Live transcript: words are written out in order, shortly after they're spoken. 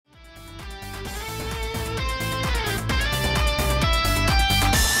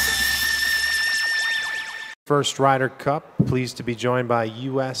first Ryder Cup. Pleased to be joined by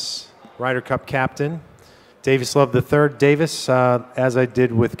U.S. Ryder Cup captain Davis Love III. Davis, as I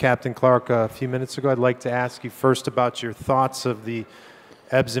did with Captain Clark a few minutes ago, I'd like to ask you first about your thoughts of the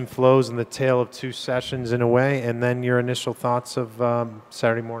ebbs and flows and the tale of two sessions in a way, and then your initial thoughts of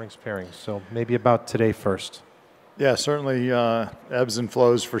Saturday morning's pairings. So maybe about today first. Yeah, certainly ebbs and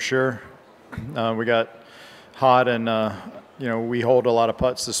flows for sure. We got hot and, we hold a lot of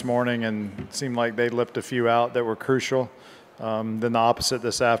putts this morning and it seemed like they lipped a few out that were crucial. Then the opposite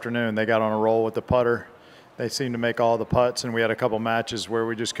this afternoon. They got on a roll with the putter. They seemed to make all the putts, and we had a couple matches where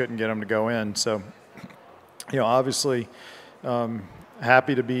we just couldn't get them to go in. So, obviously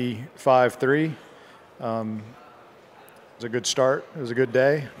happy to be 5-3. It was a good start. It was a good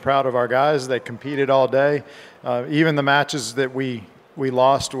day. Proud of our guys. They competed all day. Even the matches that we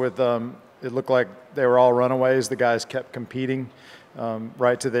lost with, it looked like they were all runaways. The guys kept competing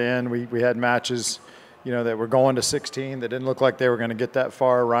right to the end. We had matches, that were going to 16 that didn't look like they were going to get that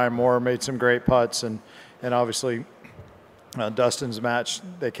far. Ryan Moore made some great putts, and obviously Dustin's match,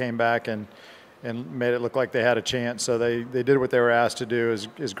 they came back and made it look like they had a chance. So they did what they were asked to do,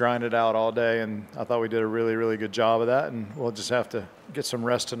 is grind it out all day, and I thought we did a really, really good job of that, and we'll just have to get some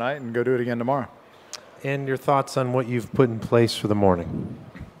rest tonight and go do it again tomorrow. And your thoughts on what you've put in place for the morning?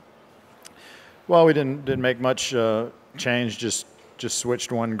 Well, we didn't make much change, just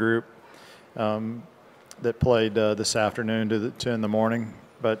switched one group that played this afternoon to in the morning.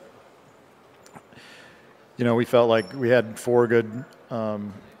 But, we felt like we had four good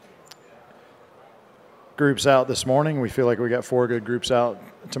groups out this morning. We feel like we got four good groups out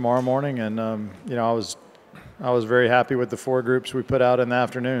tomorrow morning, and I was very happy with the four groups we put out in the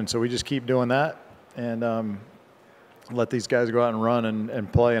afternoon. So we just keep doing that and let these guys go out and run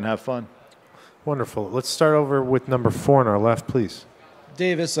and play and have fun. Wonderful. Let's start over with number 4 on our left, please.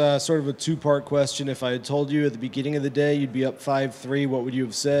 Davis, sort of a two-part question. If I had told you at the beginning of the day you'd be up 5-3, what would you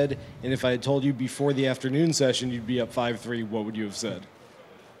have said? And if I had told you before the afternoon session you'd be up 5-3, what would you have said?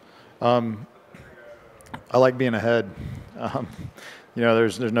 I like being ahead.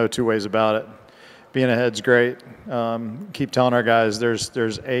 There's no two ways about it. Being ahead's great. Keep telling our guys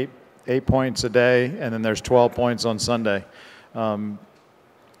there's eight points a day, and then there's 12 points on Sunday.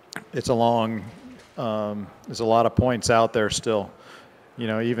 It's a lot of points out there still.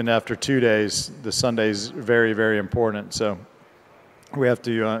 Even after 2 days, the Sunday's very, very important. So we have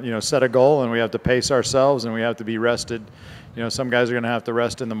to, set a goal, and we have to pace ourselves, and we have to be rested. Some guys are going to have to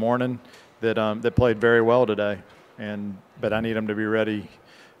rest in the morning that played very well today. But I need them to be ready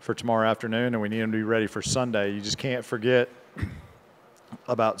for tomorrow afternoon, and we need them to be ready for Sunday. You just can't forget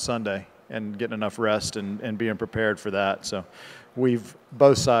about Sunday and getting enough rest and being prepared for that. So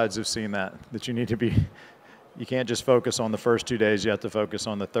both sides have seen that you need to be. You can't just focus on the first 2 days. You have to focus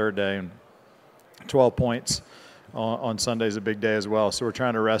on the third day. And 12 points on Sunday is a big day as well. So we're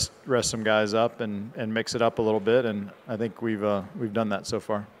trying to rest some guys up and mix it up a little bit. And I think we've done that so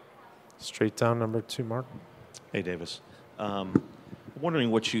far. Straight down number 2, Mark. Hey, Davis. Wondering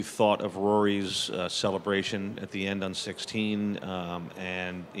what you thought of Rory's celebration at the end on 16.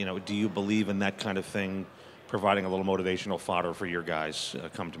 And, do you believe in that kind of thing, providing a little motivational fodder for your guys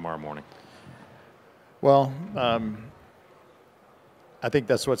come tomorrow morning? Well, I think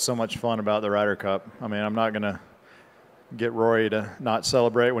that's what's so much fun about the Ryder Cup. I mean, I'm not going to get Rory to not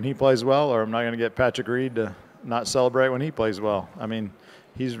celebrate when he plays well, or I'm not going to get Patrick Reed to not celebrate when he plays well. I mean,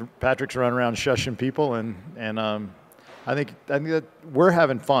 Patrick's running around shushing people, and I think that we're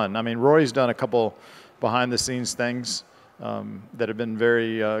having fun. I mean, Rory's done a couple behind-the-scenes things that have been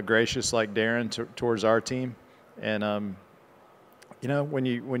very gracious, like Darren towards our team, and when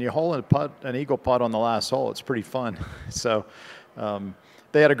you hole an eagle putt on the last hole, it's pretty fun. So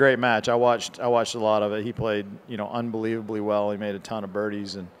they had a great match. I watched a lot of it. He played unbelievably well. He made a ton of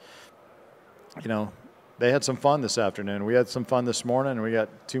birdies, and they had some fun this afternoon. We had some fun this morning, and we got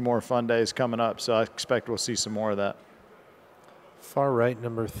 2 more fun days coming up. So I expect we'll see some more of that. Far right,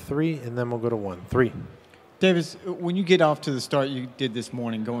 number 3, and then we'll go to 1. 3. Davis, when you get off to the start you did this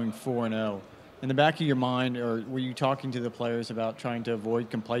morning, going 4-0, in the back of your mind, or were you talking to the players about trying to avoid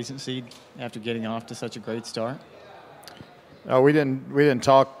complacency after getting off to such a great start? We didn't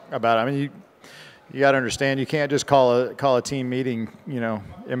talk about it. I mean, you got to understand, you can't just call a team meeting,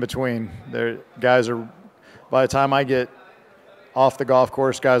 in between. Guys are, by the time I get off the golf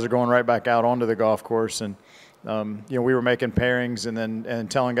course, guys are going right back out onto the golf course, and we were making pairings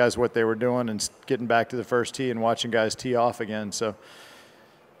and telling guys what they were doing and getting back to the first tee and watching guys tee off again. So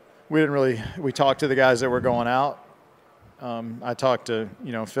we talked to the guys that were going out. I talked to,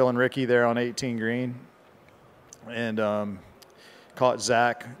 Phil and Ricky there on 18 green, and caught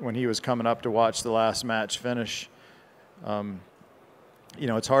Zach when he was coming up to watch the last match finish. You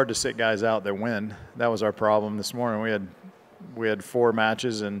know, it's hard to sit guys out that win. That was our problem this morning. We had 4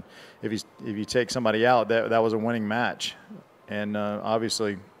 matches, and if you take somebody out, that was a winning match. And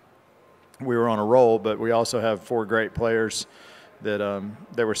obviously, we were on a roll, but we also have 4 great players that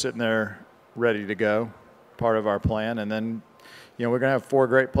were sitting there ready to go, part of our plan. And then, you know, we're going to have 4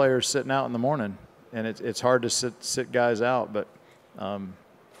 great players sitting out in the morning, and it's hard to sit guys out. But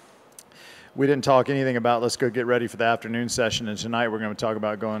we didn't talk anything about let's go get ready for the afternoon session, and tonight we're going to talk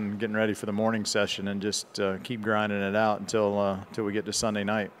about getting ready for the morning session and just keep grinding it out until we get to Sunday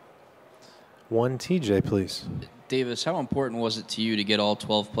night. 1 TJ, please. Davis, how important was it to you to get all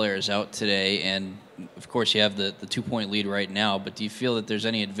 12 players out today? And, of course, you have the 2-point lead right now, but do you feel that there's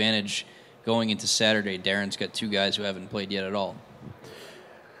any advantage going into Saturday? Darren's got 2 guys who haven't played yet at all.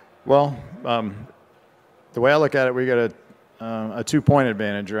 Well, the way I look at it, we got a 2-point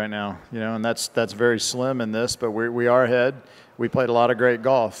advantage right now, you know, and that's very slim in this, but we are ahead. We played a lot of great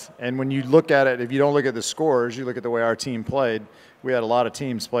golf. And when you look at it, if you don't look at the scores, you look at the way our team played, we had a lot of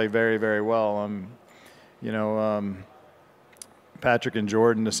teams play very, very well. You know, Patrick and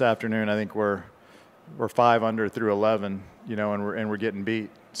Jordan this afternoon, I think we're 5 under through 11, you know, and we're getting beat.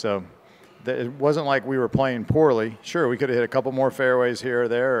 So it wasn't like we were playing poorly. Sure, we could have hit a couple more fairways here or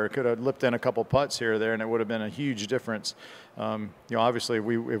there, or could have lipped in a couple putts here or there, and it would have been a huge difference. You know, obviously,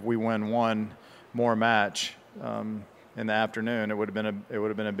 if we win 1 more match in the afternoon, it would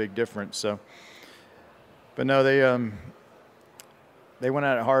have been a big difference. So, but no, they went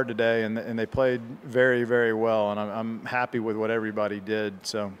at it hard today, and they played very, very well, and I'm happy with what everybody did.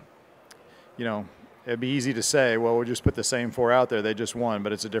 So, you know, it'd be easy to say, well, we'll just put the same 4 out there. They just won,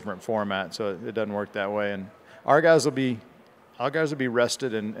 but it's a different format, so it doesn't work that way. And our guys will be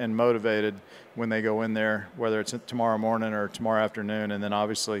rested and motivated when they go in there, whether it's tomorrow morning or tomorrow afternoon, and then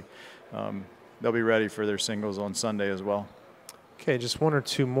obviously they'll be ready for their singles on Sunday as well. Okay, just 1 or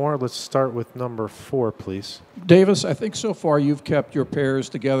 2 more. Let's start with number 4, please. Davis, I think so far you've kept your pairs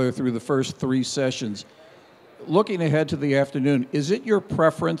together through the first 3 sessions. Looking ahead to the afternoon, is it your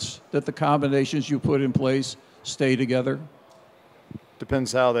preference that the combinations you put in place stay together?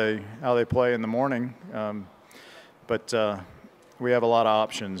 Depends how they play in the morning, but we have a lot of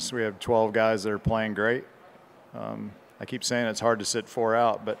options. We have 12 guys that are playing great. I keep saying it's hard to sit 4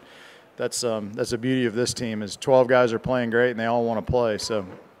 out, but that's the beauty of this team is 12 guys are playing great and they all want to play. So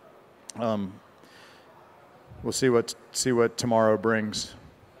we'll see what tomorrow brings.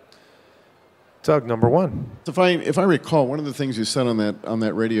 Doug, number 1. If I recall, one of the things you said on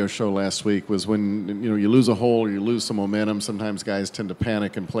that radio show last week was when you lose a hole or you lose some momentum, sometimes guys tend to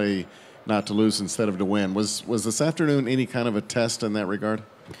panic and play not to lose instead of to win. Was this afternoon any kind of a test in that regard?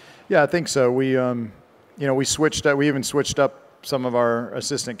 Yeah, I think so. We we switched up. We even switched up some of our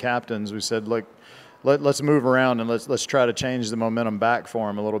assistant captains. We said, look, let's move around and let's try to change the momentum back for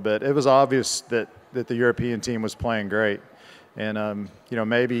them a little bit. It was obvious that the European team was playing great, and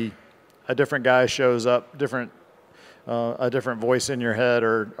maybe a different guy shows up, a different voice in your head,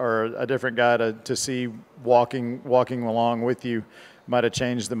 or a different guy to see walking along with you might have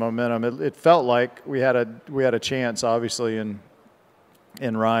changed the momentum. It felt like we had a chance, obviously,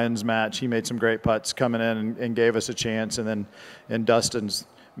 in Ryan's match. He made some great putts coming in and gave us a chance, and then in Dustin's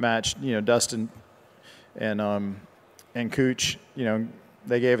match, Dustin and Cooch,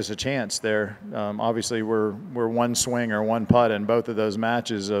 they gave us a chance there. Obviously, we're 1 swing or 1 putt in both of those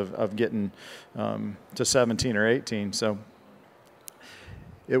matches of getting to 17 or 18. So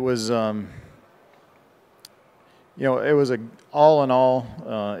it was, it was all in all,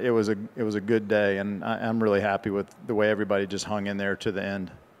 it was a good day, and I'm really happy with the way everybody just hung in there to the end.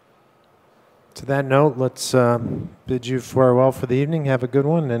 To that note, let's bid you farewell for the evening. Have a good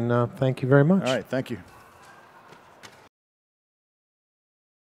one, and thank you very much. All right, thank you.